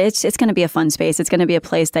 But it's going to be a fun space. It's going to be a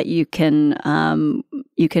place that you can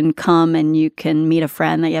come and you can meet a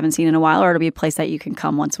friend that you haven't seen in a while, or it'll be a place that you can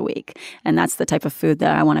come once a week. And that's the type of food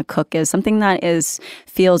that I want to cook, is something that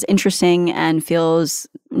feels interesting and feels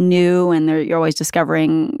new, and you're always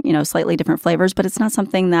discovering, slightly different flavors, but it's not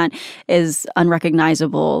something that is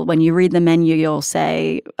unrecognizable. When you read the menu, you'll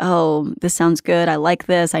say, oh, this sounds good. I like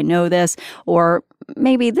this. I know this. Or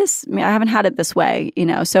maybe I haven't had it this way,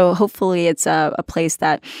 So hopefully it's a place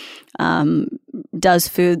that does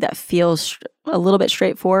food that feels a little bit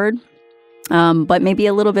straightforward, but maybe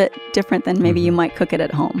a little bit different than maybe you might cook it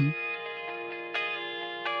at home.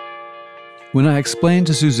 When I explained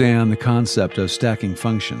to Suzanne the concept of stacking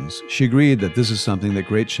functions, she agreed that this is something that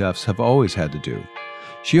great chefs have always had to do.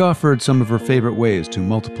 She offered some of her favorite ways to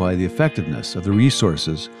multiply the effectiveness of the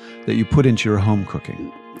resources that you put into your home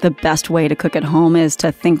cooking. The best way to cook at home is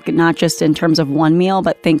to think not just in terms of one meal,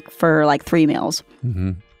 but think for like 3 meals.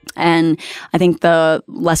 Mm-hmm. And I think the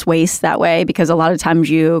less waste that way, because a lot of times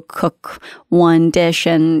you cook one dish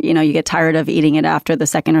and, you get tired of eating it after the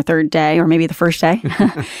second or third day, or maybe the first day.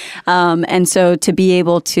 And so to be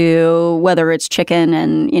able to, whether it's chicken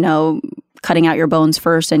and, cutting out your bones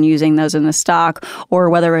first and using those in the stock, or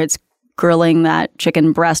whether it's grilling that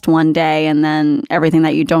chicken breast one day and then everything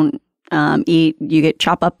that you don't eat, you get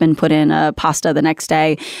chop up and put in a pasta the next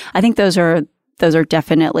day. I think those are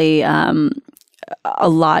definitely a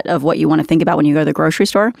lot of what you want to think about when you go to the grocery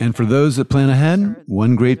store. And for those that plan ahead,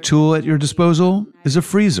 one great tool at your disposal is a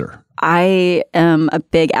freezer. I am a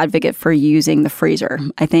big advocate for using the freezer.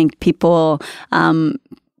 I think people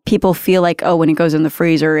feel like, when it goes in the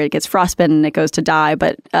freezer, it gets frostbitten and it goes to die.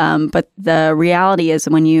 But the reality is,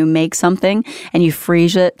 when you make something and you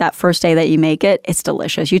freeze it that first day that you make it, it's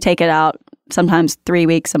delicious. You take it out sometimes 3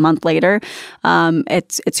 weeks, a month later.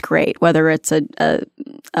 It's great, whether it's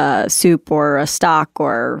a soup or a stock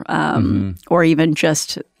or even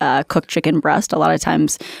just cooked chicken breast. A lot of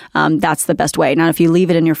times that's the best way. Now, if you leave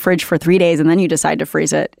it in your fridge for 3 days and then you decide to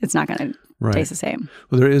freeze it, it's not going to taste the same.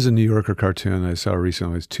 Well, there is a New Yorker cartoon I saw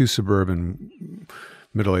recently. It's 2 suburban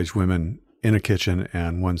middle-aged women in a kitchen,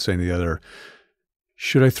 and one saying to the other,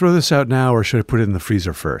 should I throw this out now or should I put it in the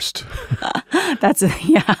freezer first?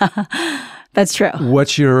 That's true.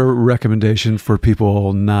 What's your recommendation for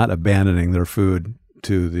people not abandoning their food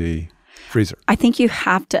to the freezer? I think you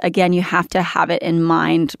have to have it in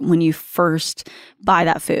mind when you first buy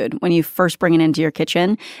that food, when you first bring it into your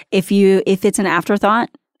kitchen. If it's an afterthought,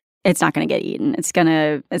 it's not going to get eaten. It's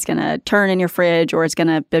gonna turn in your fridge, or it's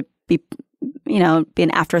going to be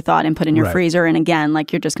an afterthought and put in your freezer. And again,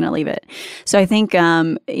 you're just going to leave it. So I think,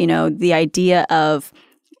 the idea of,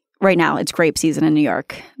 right now, it's grape season in New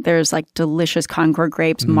York. There's delicious Concord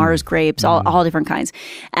grapes, Mars grapes, all different kinds.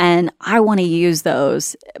 And I want to use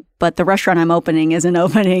those, but the restaurant I'm opening isn't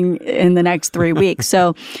opening in the next 3 weeks.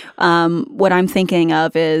 So what I'm thinking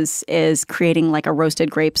of is creating a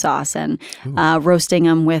roasted grape sauce and roasting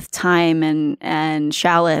them with thyme and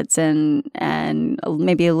shallots and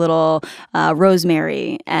maybe a little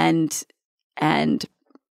rosemary and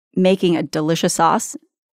making a delicious sauce.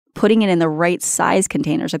 Putting it in the right size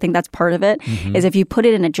containers. I think that's part of it, is if you put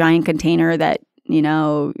it in a giant container that,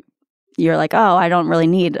 you're like, oh, I don't really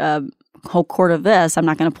need a whole quart of this. I'm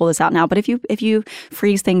not going to pull this out now. But if you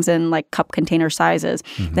freeze things in cup container sizes,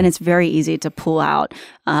 then it's very easy to pull out,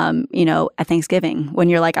 at Thanksgiving when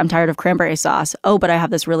you're like, I'm tired of cranberry sauce. Oh, but I have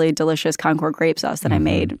this really delicious Concord grape sauce that I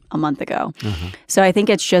made a month ago. So I think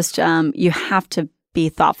it's just, you have to be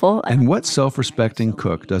thoughtful. And what self-respecting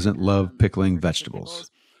cook doesn't love pickling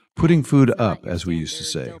vegetables? Putting food up, as we used to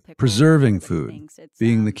say. Preserving food.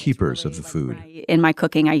 Being the keepers of the food. In my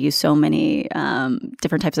cooking, I use so many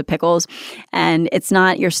different types of pickles. And it's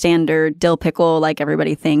not your standard dill pickle like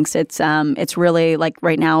everybody thinks. It's really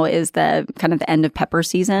right now is the kind of the end of pepper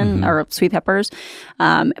season, or sweet peppers.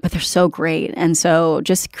 But they're so great. And so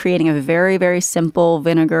just creating a very, very simple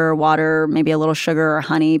vinegar, water, maybe a little sugar or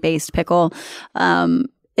honey-based pickle.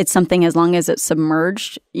 It's something, as long as it's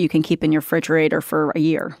submerged, you can keep in your refrigerator for a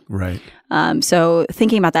year. Right. So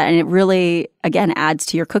thinking about that, and it really, again, adds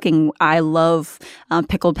to your cooking. I love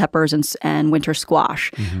pickled peppers and winter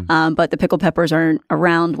squash, but the pickled peppers aren't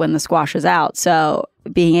around when the squash is out. So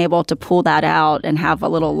being able to pull that out and have a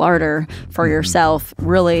little larder for yourself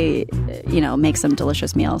really, makes some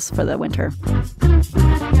delicious meals for the winter.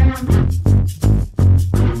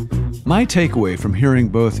 My takeaway from hearing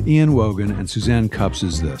both Ian Wogan and Suzanne Cupps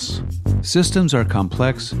is this. Systems are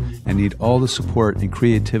complex and need all the support and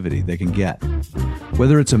creativity they can get.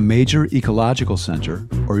 Whether it's a major ecological center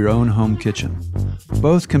or your own home kitchen,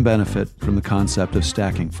 both can benefit from the concept of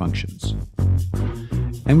stacking functions.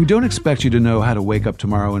 And we don't expect you to know how to wake up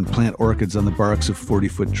tomorrow and plant orchids on the barks of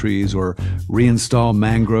 40-foot trees or reinstall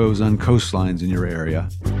mangroves on coastlines in your area.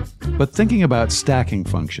 But thinking about stacking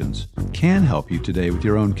functions can help you today with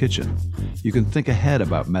your own kitchen. You can think ahead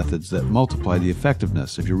about methods that multiply the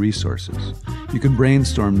effectiveness of your resources. You can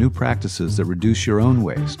brainstorm new practices that reduce your own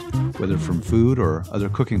waste, whether from food or other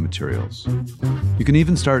cooking materials. You can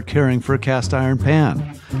even start caring for a cast iron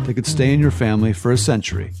pan that could stay in your family for a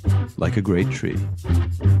century, like a great tree.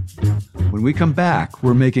 When we come back,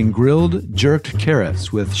 we're making grilled jerked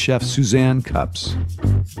carrots with Chef Suzanne Cups.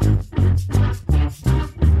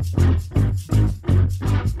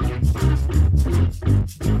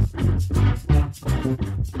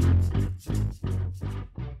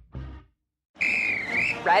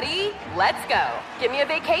 Ready? Let's go. Give me a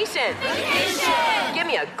vacation. Vacation. Give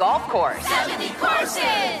me a golf course. 70 courses.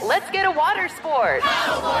 Let's get a water sport.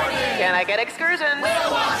 Paddleboarding. Can I get excursions?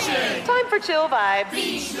 Whale watching. Time for chill vibes.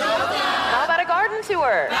 Beach yoga. How about a garden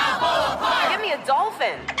tour? Balboa Park. Give me a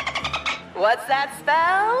dolphin. What's that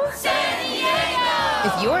spell? San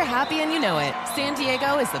Diego. If you're happy and you know it, San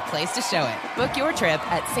Diego is the place to show it. Book your trip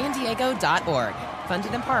at sandiego.org.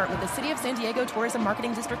 Funded in part with the City of San Diego Tourism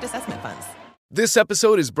Marketing District Assessment Funds. This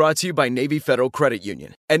episode is brought to you by Navy Federal Credit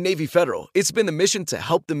Union. At Navy Federal, it's been the mission to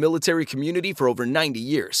help the military community for over 90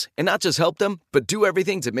 years. And not just help them, but do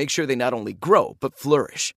everything to make sure they not only grow, but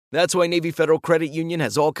flourish. That's why Navy Federal Credit Union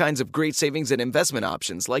has all kinds of great savings and investment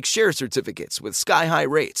options like share certificates with sky-high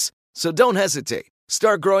rates. So don't hesitate.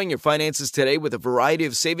 Start growing your finances today with a variety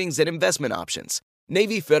of savings and investment options.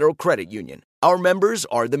 Navy Federal Credit Union. Our members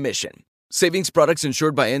are the mission. Savings products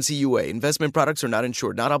insured by NCUA. Investment products are not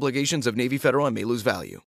insured, not obligations of Navy Federal and may lose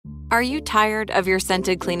value. Are you tired of your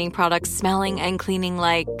scented cleaning products smelling and cleaning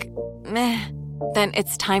like meh? Then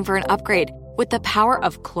it's time for an upgrade with the power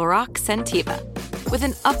of Clorox Scentiva. With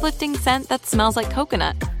an uplifting scent that smells like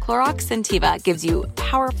coconut, Clorox Scentiva gives you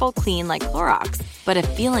powerful clean like Clorox, but a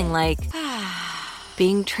feeling like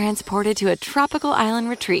being transported to a tropical island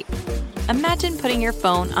retreat. Imagine putting your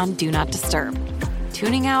phone on Do Not Disturb,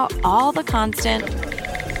 tuning out all the constant,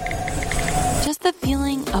 just the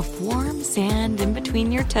feeling of warm sand in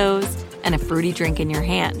between your toes and a fruity drink in your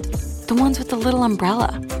hand. The ones with the little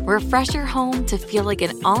umbrella. Refresh your home to feel like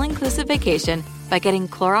an all-inclusive vacation by getting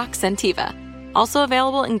Clorox Scentiva. Also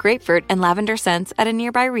available in grapefruit and lavender scents at a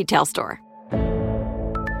nearby retail store.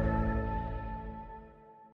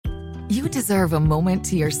 You deserve a moment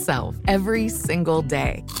to yourself every single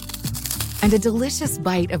day. And a delicious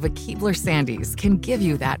bite of a Keebler Sandies can give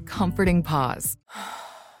you that comforting pause.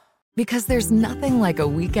 Because there's nothing like a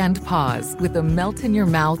weekend pause with the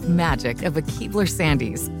melt-in-your-mouth magic of a Keebler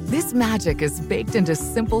Sandies. This magic is baked into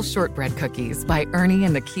simple shortbread cookies by Ernie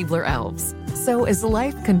and the Keebler Elves. So as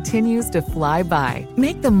life continues to fly by,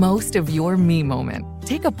 make the most of your me moment.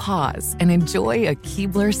 Take a pause and enjoy a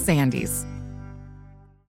Keebler Sandies.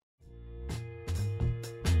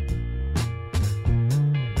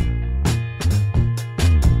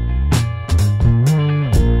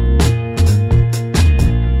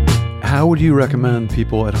 How would you recommend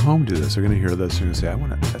people at home do this? They're going to hear this and going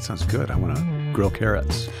to say, that sounds good. I want to grill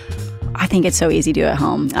carrots. I think it's so easy to do at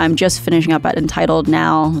home. I'm just finishing up at Entitled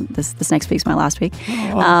now. This next week's my last week.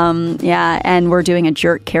 Oh. And we're doing a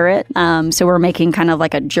jerk carrot. So we're making kind of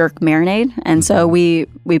like a jerk marinade. And so we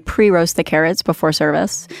pre-roast the carrots before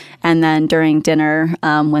service. And then during dinner,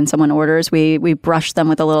 when someone orders, we brush them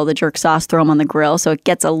with a little of the jerk sauce, throw them on the grill. So it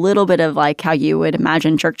gets a little bit of like how you would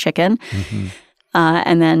imagine jerk chicken. Mm-hmm.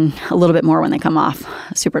 And then a little bit more when they come off.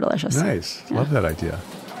 Super delicious. Nice. Yeah. Love that idea.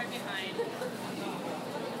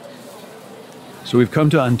 So we've come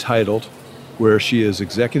to Untitled, where she is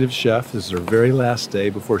executive chef. This is her very last day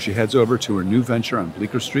before she heads over to her new venture on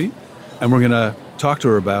Bleecker Street. And we're going to talk to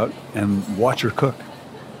her about and watch her cook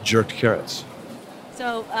jerked carrots.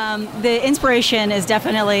 So the inspiration is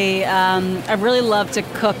definitely, I really love to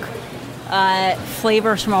cook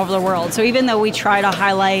flavors from all over the world. So even though we try to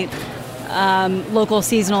highlight local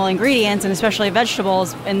seasonal ingredients and especially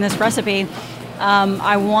vegetables in this recipe,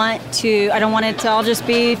 I don't want it to all just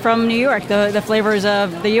be from New York, the flavors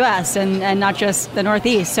of the U.S. and not just the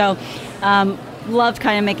Northeast. So loved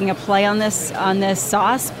kind of making a play on this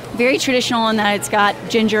sauce. Very traditional in that it's got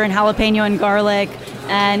ginger and jalapeno and garlic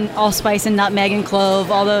and allspice and nutmeg and clove,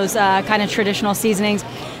 all those kind of traditional seasonings.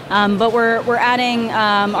 But we're adding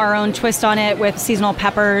our own twist on it with seasonal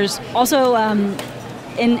peppers. Also,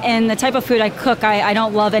 in the type of food I cook, I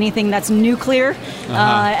don't love anything that's nuclear,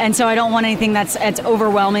 and so I don't want anything that's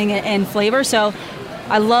overwhelming in flavor. So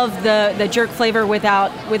I love the jerk flavor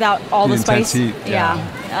without all the spice. Heat,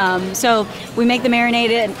 So we make the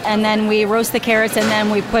marinade and then we roast the carrots and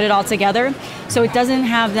then we put it all together. So it doesn't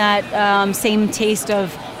have that same taste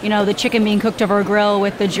of the chicken being cooked over a grill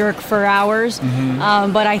with the jerk for hours.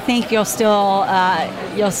 Mm-hmm. But I think you'll still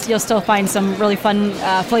find some really fun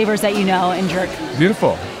flavors that in jerk.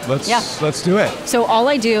 Beautiful. Let's do it. So all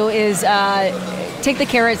I do is take the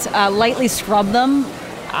carrots, lightly scrub them.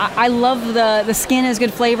 I love the skin is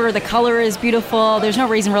good flavor. The color is beautiful. There's no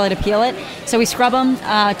reason really to peel it. So we scrub them,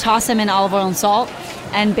 toss them in olive oil and salt,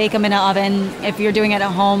 and bake them in an oven. If you're doing it at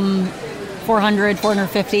home, 400,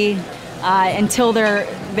 450, until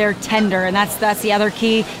they're tender. And that's the other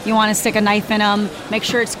key. You want to stick a knife in them. Make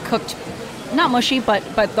sure it's cooked, not mushy, but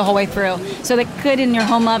the whole way through. So they could, in your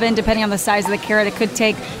home oven, depending on the size of the carrot, it could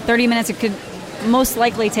take 30 minutes. It could most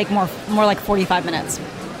likely take more like 45 minutes.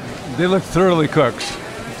 They look thoroughly cooked.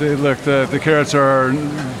 They look, the carrots are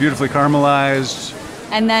beautifully caramelized.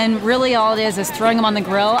 And then really all it is throwing them on the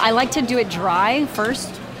grill. I like to do it dry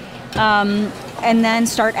first, and then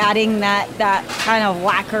start adding that kind of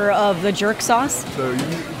lacquer of the jerk sauce. So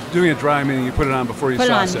doing it dry, meaning you put it on before you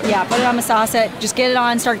sauce it. Yeah, put it on the sauce it. Just get it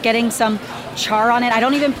on, start getting some char on it. I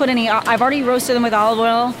don't even put any, I've already roasted them with olive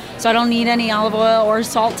oil, so I don't need any olive oil or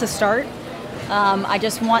salt to start. I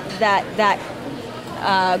just want that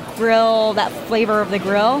grill, that flavor of the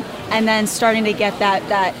grill, and then starting to get that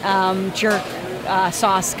jerk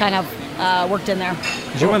sauce kind of worked in there.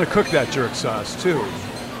 You want to cook that jerk sauce too.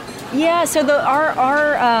 Yeah, so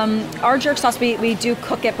our jerk sauce we do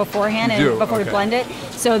cook it beforehand before we blend it,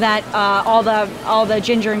 so that all the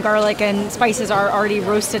ginger and garlic and spices are already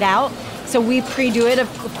roasted out. So we pre-do it.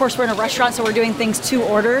 Of course, we're in a restaurant, so we're doing things to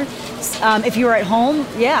order. If you were at home,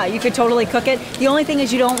 yeah, you could totally cook it. The only thing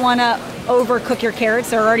is you don't want to overcook your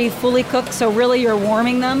carrots. They're already fully cooked, so really you're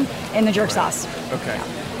warming them in the jerk sauce. Okay,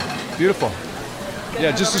 beautiful.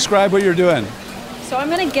 Yeah, just describe what you're doing. So I'm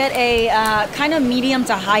going to get a kind of medium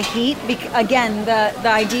to high heat. Again, the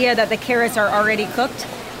idea that the carrots are already cooked,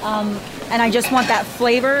 and I just want that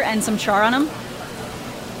flavor and some char on them.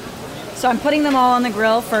 So I'm putting them all on the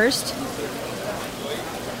grill first.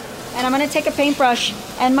 And I'm going to take a paintbrush,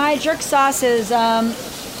 and my jerk sauce has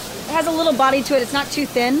a little body to it. It's not too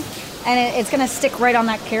thin, and it's going to stick right on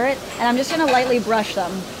that carrot. And I'm just going to lightly brush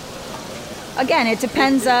them. Again, it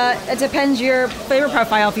depends your flavor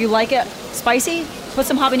profile. If you like it spicy, put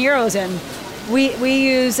some habaneros in. We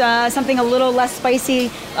use something a little less spicy,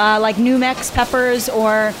 like Numex peppers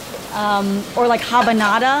or like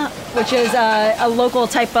habanada, which is a local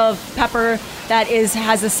type of pepper that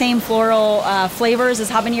has the same floral flavors as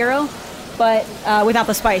habanero, but without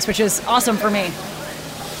the spice, which is awesome for me.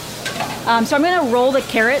 So I'm going to roll the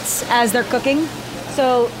carrots as they're cooking.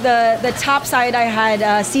 So the top side I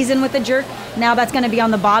had seasoned with the jerk. Now that's going to be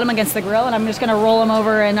on the bottom against the grill, and I'm just going to roll them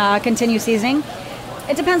over and continue seasoning.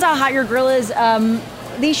 It depends how hot your grill is.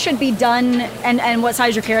 These should be done, and what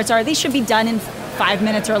size your carrots are. These should be done in 5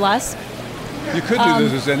 minutes or less. You could do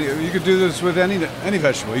this you could do this with any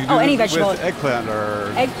vegetable. You could do any vegetable. With eggplant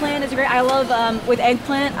or eggplant is great. I love with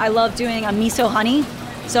eggplant. I love doing a miso honey.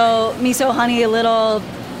 So miso honey, a little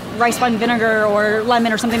rice wine vinegar or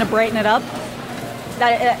lemon or something to brighten it up.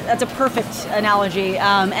 That's a perfect analogy.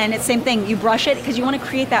 And it's same thing. You brush it because you want to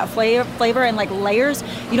create that flavor and like layers.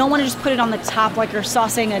 You don't want to just put it on the top like you're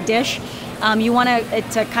saucing a dish. You want it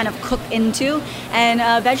to kind of cook into.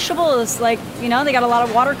 And vegetables, like, they got a lot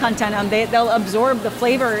of water content. They'll absorb the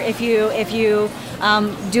flavor if you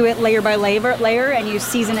do it layer by layer and you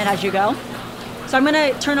season it as you go. So I'm going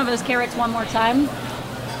to turn over those carrots one more time.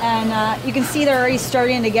 And you can see they're already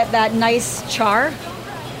starting to get that nice char.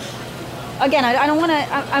 Again, I don't want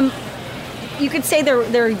to, you could say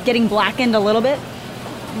they're getting blackened a little bit,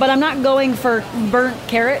 but I'm not going for burnt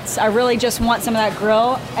carrots. I really just want some of that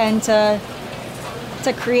grill and to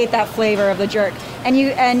create that flavor of the jerk. And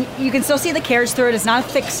you can still see the carrots through it. It's not a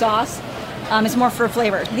thick sauce. It's more for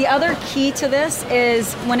flavor. The other key to this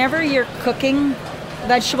is whenever you're cooking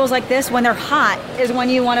vegetables like this, when they're hot is when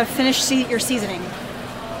you want to finish your seasoning.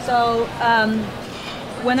 So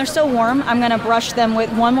when they're still warm, I'm going to brush them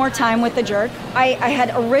one more time with the jerk. I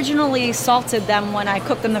had originally salted them when I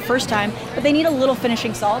cooked them the first time, but they need a little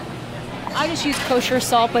finishing salt. I just use kosher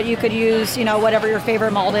salt, but you could use, whatever your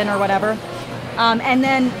favorite Malden or whatever. And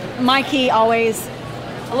then my key always,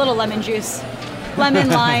 a little lemon juice. Lemon,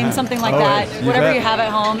 lime, something like that. Whatever you have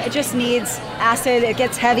at home. It just needs acid. It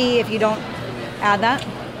gets heavy if you don't add that.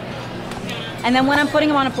 And then when I'm putting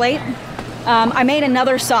them on a plate, I made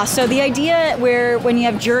another sauce. So the idea where when you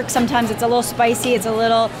have jerk, sometimes it's a little spicy, it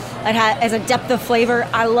has a depth of flavor.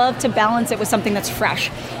 I love to balance it with something that's fresh.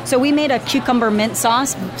 So we made a cucumber mint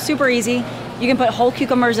sauce, super easy. You can put whole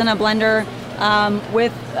cucumbers in a blender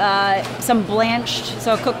with some blanched,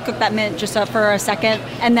 so cook that mint just for a second,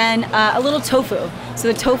 and then a little tofu. So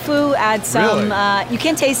the tofu adds some, you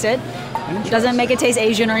can't taste it. It doesn't make it taste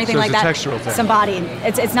Asian or anything like that. It's a textural thing. Some body.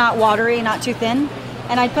 It's not watery, not too thin.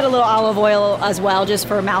 And I put a little olive oil as well, just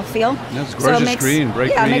for mouthfeel. That's gorgeous green, bright green.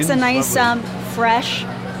 Yeah, it makes a nice, fresh,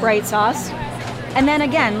 bright sauce. And then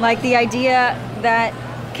again, like the idea that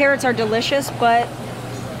carrots are delicious, but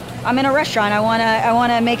I'm in a restaurant. I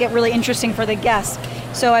wanna make it really interesting for the guests.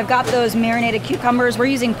 So I've got those marinated cucumbers. We're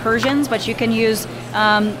using Persians, but you can use,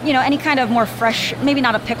 any kind of more fresh, maybe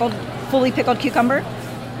not a fully pickled cucumber.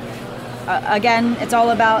 Again, it's all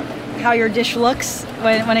about how your dish looks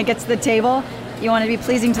when it gets to the table. You want to be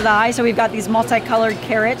pleasing to the eye, so we've got these multicolored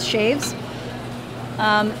carrots, shaves.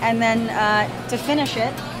 And then to finish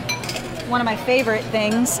it, one of my favorite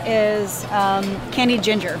things is candied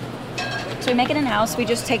ginger. So we make it in-house. We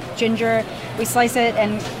just take ginger, we slice it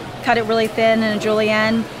and cut it really thin in a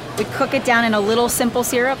julienne. We cook it down in a little simple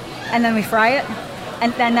syrup, and then we fry it.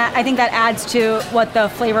 And then I think that adds to what the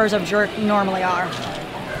flavors of jerk normally are.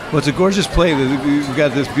 Well, it's a gorgeous plate. We've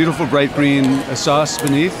got this beautiful bright green sauce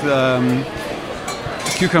beneath.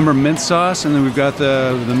 Cucumber mint sauce, and then we've got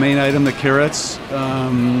the main item, the carrots,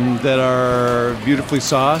 that are beautifully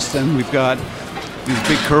sauced, and we've got these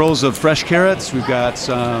big curls of fresh carrots. We've got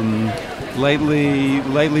some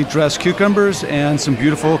lightly dressed cucumbers and some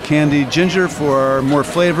beautiful candied ginger for more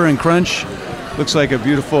flavor and crunch. Looks like a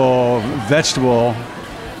beautiful vegetable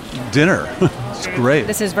dinner. It's great.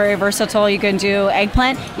 This is very versatile. You can do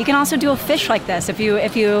eggplant. You can also do a fish like this. If you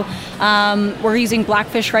we're using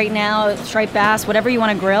blackfish right now, striped bass, whatever you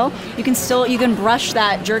want to grill, you can brush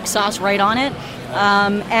that jerk sauce right on it,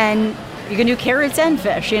 and you can do carrots and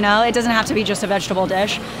fish. It doesn't have to be just a vegetable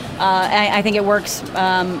dish. I think it works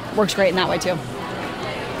great in that way too.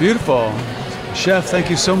 Beautiful. Chef, thank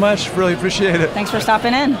you so much. Really appreciate it. Thanks for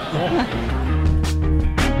stopping in.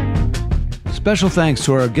 Special thanks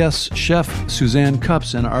to our guests, Chef Suzanne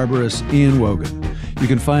Cupps and arborist Ian Wogan. You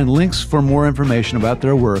can find links for more information about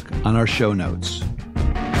their work on our show notes.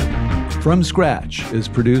 From Scratch is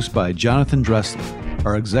produced by Jonathan Dressler.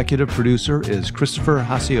 Our executive producer is Christopher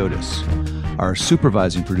Hasiotis. Our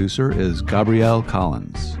supervising producer is Gabrielle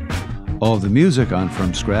Collins. All of the music on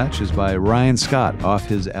From Scratch is by Ryan Scott off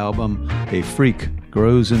his album A Freak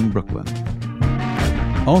Grows in Brooklyn.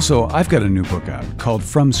 Also, I've got a new book out called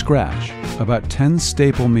From Scratch, about 10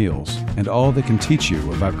 staple meals and all they can teach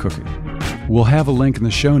you about cooking. We'll have a link in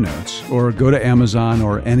the show notes, or go to Amazon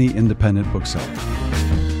or any independent bookseller.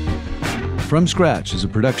 From Scratch is a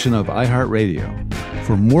production of iHeartRadio.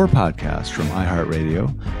 For more podcasts from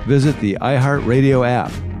iHeartRadio, visit the iHeartRadio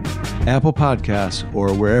app, Apple Podcasts,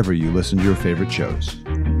 or wherever you listen to your favorite shows.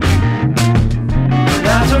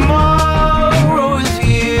 Now tomorrow is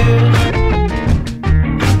here,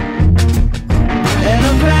 and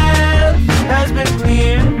the path has been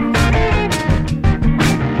clear.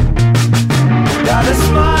 Got a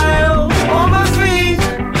smile on my face,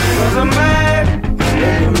 'cause I'm back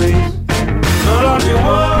in the race. So don't you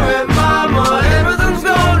worry, mama, everything's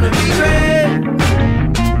gonna be great.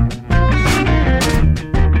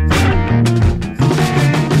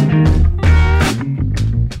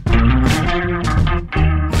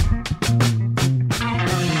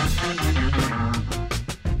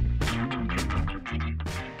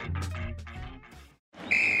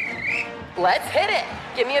 Let's hit it.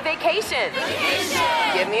 Give me a vacation.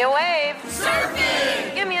 Give me a wave.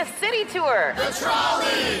 Surfing. Give me a city tour. The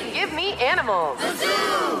trolley. Give me animals. The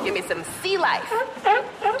zoo. Give me some sea life.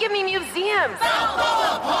 Give me museums.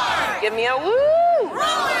 Balboa Park. Give me a woo.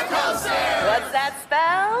 Roller coaster. What's that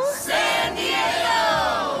spell? San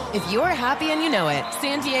Diego. If you're happy and you know it,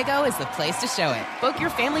 San Diego is the place to show it. Book your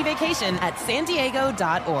family vacation at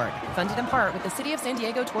sandiego.org. Funded in part with the City of San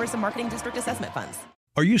Diego Tourism Marketing District Assessment Funds.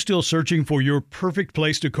 Are you still searching for your perfect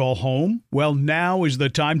place to call home? Well, now is the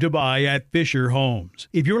time to buy at Fisher Homes.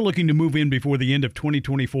 If you're looking to move in before the end of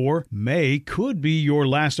 2024, May could be your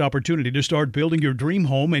last opportunity to start building your dream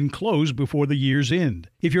home and close before the year's end.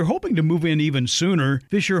 If you're hoping to move in even sooner,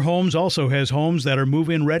 Fisher Homes also has homes that are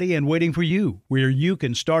move-in ready and waiting for you, where you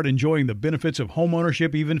can start enjoying the benefits of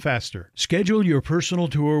homeownership even faster. Schedule your personal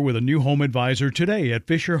tour with a new home advisor today at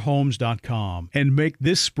FisherHomes.com and make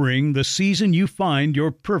this spring the season you find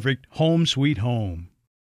your perfect home sweet home.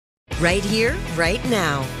 Right here, right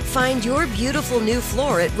now. Find your beautiful new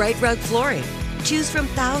floor at Right Rug Flooring. Choose from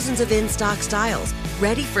thousands of in-stock styles,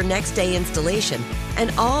 ready for next day installation,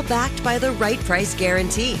 and all backed by the right price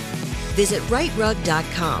guarantee. Visit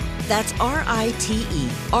rightrug.com. That's RITERUG.com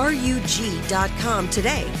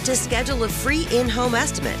today to schedule a free in-home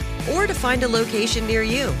estimate or to find a location near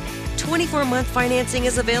you. 24-month financing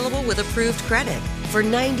is available with approved credit. For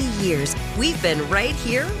 90 years, we've been right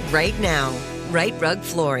here, right now. Right Rug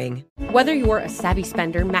Flooring. Whether you're a savvy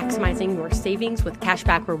spender maximizing your savings with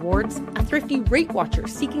cashback rewards, a thrifty rate watcher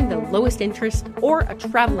seeking the lowest interest, or a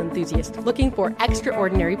travel enthusiast looking for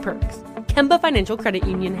extraordinary perks, Kemba Financial Credit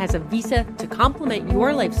Union has a visa to complement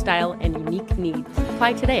your lifestyle and unique needs.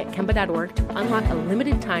 Apply today at Kemba.org to unlock a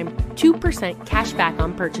limited time 2% cash back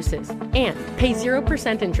on purchases and pay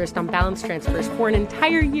 0% interest on balance transfers for an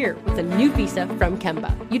entire year with a new visa from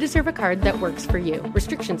Kemba. You deserve a card that works for you.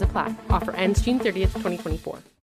 Restrictions apply. Offer ends June 30th, 2024.